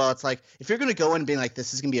Rangers as well. It's like, if you're going to go in being like,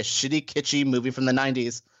 this is going to be a shitty, kitschy movie from the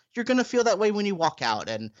 90s, you're going to feel that way when you walk out.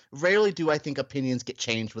 And rarely do I think opinions get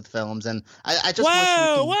changed with films. And I just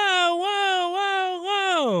whoa.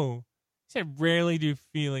 I said rarely do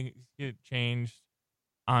feelings get changed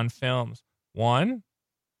on films. One,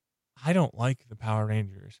 I don't like the Power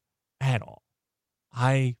Rangers at all.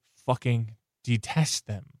 I fucking detest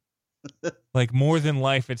them. Like more than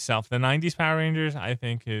life itself. The 90s Power Rangers, I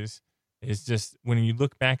think, is just, when you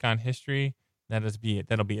look back on history,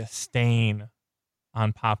 that'll be a stain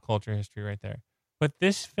on pop culture history right there. But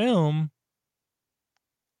this film,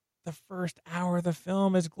 the first hour of the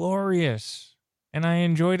film is glorious, and I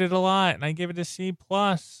enjoyed it a lot, and I give it a C+.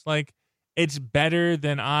 Like, it's better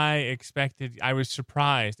than I expected. I was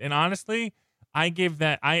surprised, and honestly, I give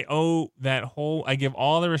all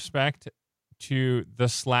the respect to the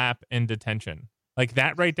slap in detention. Like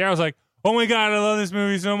that right there, I was like, oh my god, I love this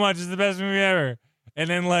movie so much. It's the best movie ever. And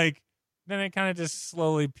then it kind of just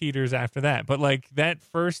slowly peters after that. But like that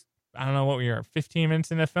first, I don't know what we are, 15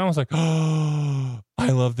 minutes in the film, I was like, oh,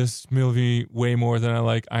 I love this movie way more than I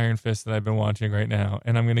like Iron Fist that I've been watching right now.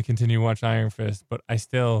 And I'm going to continue to watch Iron Fist, but I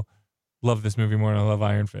still love this movie more than I love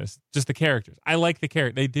Iron Fist. Just the characters. I like the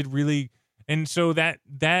character. They did really, and so that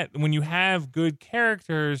when you have good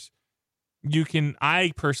characters,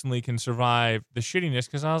 I personally can survive the shittiness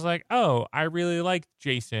because I was like, oh, I really liked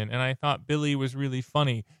Jason and I thought Billy was really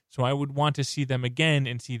funny. So I would want to see them again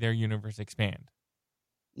and see their universe expand.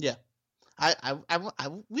 Yeah.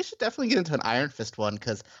 We should definitely get into an Iron Fist one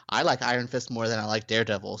because I like Iron Fist more than I like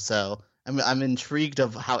Daredevil. So I'm intrigued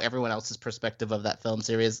of how everyone else's perspective of that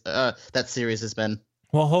series has been.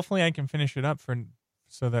 Well, hopefully I can finish it up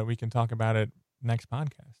so that we can talk about it next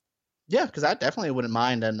podcast. Yeah, because I definitely wouldn't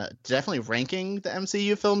mind, and definitely ranking the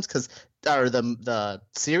MCU films or the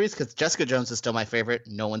series, because Jessica Jones is still my favorite.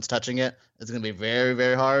 No one's touching it. It's going to be very,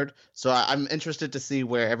 very hard. So I'm interested to see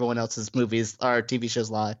where everyone else's movies or TV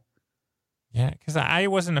shows lie. Yeah, because I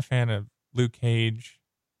wasn't a fan of Luke Cage.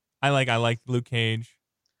 I liked Luke Cage,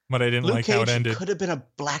 but I didn't like how it ended. It could have been a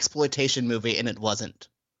blaxploitation movie, and it wasn't.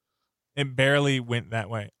 It barely went that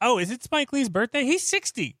way. Oh, is it Spike Lee's birthday? He's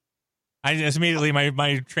 60. I just immediately,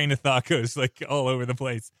 my train of thought goes like all over the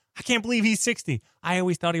place. I can't believe he's 60. I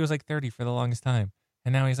always thought he was like 30 for the longest time.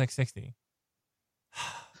 And now he's like 60.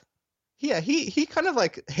 Yeah, he kind of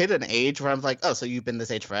like hit an age where I'm like, oh, so you've been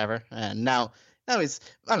this age forever. And now he's,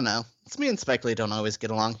 I don't know. It's me and Spike Lee don't always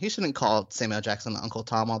get along. He shouldn't call Samuel Jackson Uncle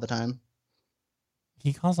Tom all the time.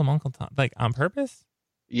 He calls him Uncle Tom, like on purpose?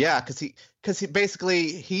 Yeah, because he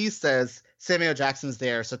basically says Samuel Jackson's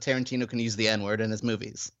there so Tarantino can use the N-word in his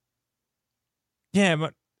movies. Yeah,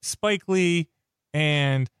 but Spike Lee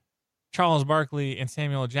and Charles Barkley and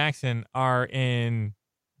Samuel Jackson are in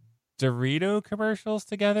Dorito commercials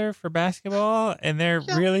together for basketball, and they're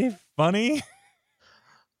really funny.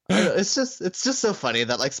 It's just so funny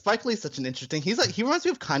that like Spike Lee's such an interesting. He reminds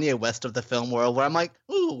me of Kanye West of the film world, where I'm like,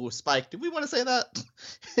 ooh, Spike, do we want to say that?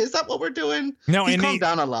 Is that what we're doing? No, he's calmed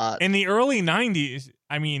down a lot. In the early 90s,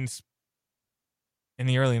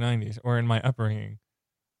 or in my upbringing,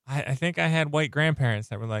 I think I had white grandparents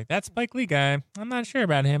that were like, that Spike Lee guy, I'm not sure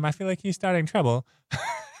about him. I feel like he's starting trouble.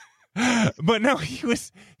 But no, he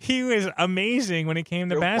was amazing when it came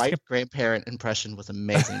to basketball. White grandparent impression was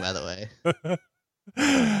amazing, by the way.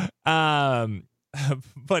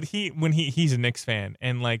 But he's a Knicks fan,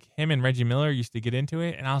 and like him and Reggie Miller used to get into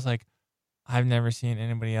it, and I was like, I've never seen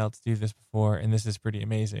anybody else do this before, and this is pretty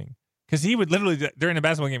amazing. Because he would literally during a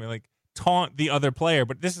basketball game like taunt the other player,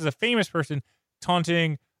 but this is a famous person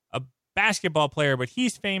taunting a basketball player, but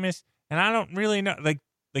he's famous, and I don't really know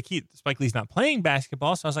Spike Lee's not playing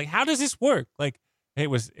basketball, so I was like, how does this work? Like it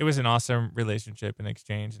was an awesome relationship and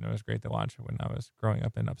exchange, and it was great to watch when I was growing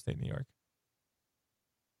up in upstate New York.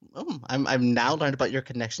 Oh, I'm now learned about your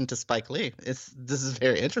connection to Spike Lee. This is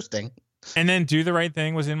very interesting. And then Do the Right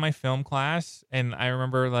Thing was in my film class, and I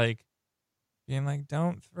remember like being like,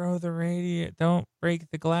 don't throw the radio, don't break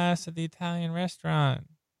the glass at the Italian restaurant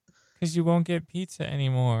because you won't get pizza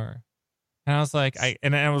anymore. And I was like, I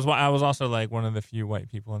was also like one of the few white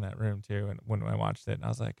people in that room too. And when I watched it, and I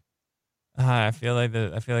was like, I feel like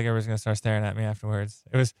everyone's gonna start staring at me afterwards.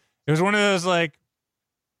 It was one of those like,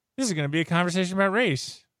 this is gonna be a conversation about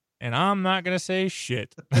race, and I'm not gonna say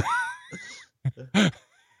shit.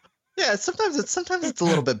 Yeah, sometimes it's a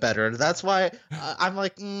little bit better. That's why I'm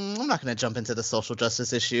like, I'm not gonna jump into the social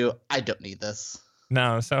justice issue. I don't need this.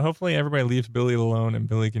 No, so hopefully everybody leaves Billy alone, and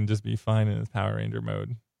Billy can just be fine in his Power Ranger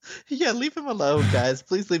mode. Yeah, leave him alone, guys.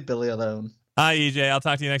 Please leave Billy alone. Hi, EJ. I'll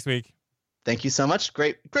talk to you next week. Thank you so much.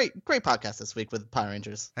 Great podcast this week with Power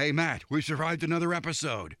Rangers. Hey, Matt, we survived another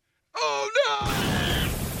episode. Oh, no!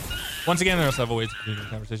 Once again, there are several ways to continue the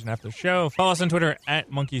conversation after the show. Follow us on Twitter at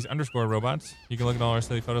monkeys_robots. You can look at all our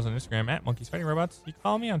silly photos on Instagram at monkeysfightingrobots. You can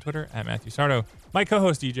follow me on Twitter at Matthew Sardo. My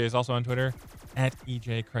co-host EJ is also on Twitter at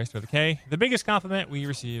EJ Christ with a K. The biggest compliment we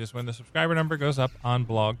receive is when the subscriber number goes up on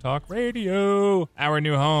Blog Talk Radio, our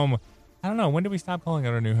new home. I don't know, when did we stop calling it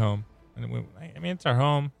our new home? I mean, it's our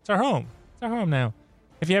home. It's our home. It's our home now.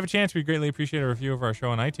 If you have a chance, we'd greatly appreciate a review of our show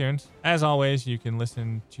on iTunes. As always, you can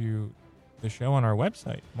listen to the show on our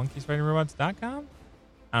website, monkeysfightingrobots.com.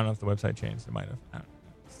 I don't know if the website changed. It might have.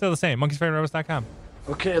 Still the same, monkeysfightingrobots.com.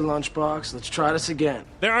 Okay, Lunchbox, let's try this again.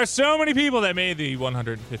 There are so many people that made the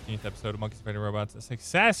 115th episode of Monkeys Fighting Robots a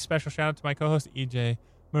success. Special shout out to my co-host EJ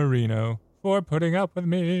Marino for putting up with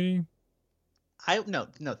me. No.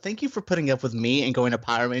 Thank you for putting up with me and going to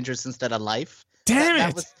Power Rangers instead of Life. Damn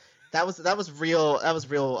it! That was real. That was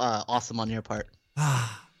real awesome on your part.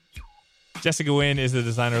 Jessica Wynn is the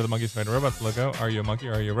designer of the Monkeys Fighting Robots logo. Are you a monkey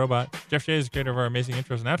or are you a robot? Jeff Shea is the creator of our amazing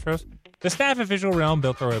intros and outros. The staff at Visual Realm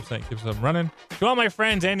built our website and keeps us running. To all my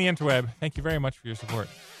friends and the interweb, thank you very much for your support.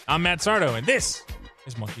 I'm Matt Sardo, and this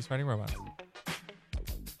is Monkeys Fighting Robots.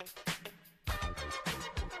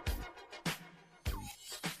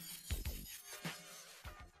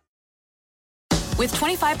 With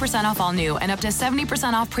 25% off all new and up to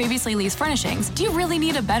 70% off previously leased furnishings, do you really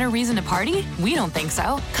need a better reason to party? We don't think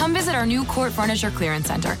so. Come visit our new Court Furniture Clearance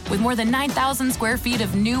Center with more than 9,000 square feet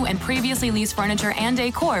of new and previously leased furniture and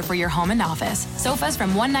decor for your home and office. Sofas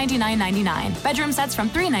from $199.99, bedroom sets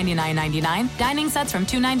from $399.99, dining sets from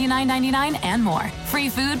 $299.99, and more. Free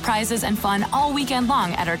food, prizes, and fun all weekend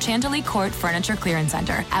long at our Chantilly Court Furniture Clearance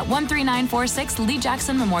Center at 13946 Lee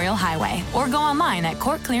Jackson Memorial Highway, or go online at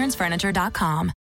courtclearancefurniture.com.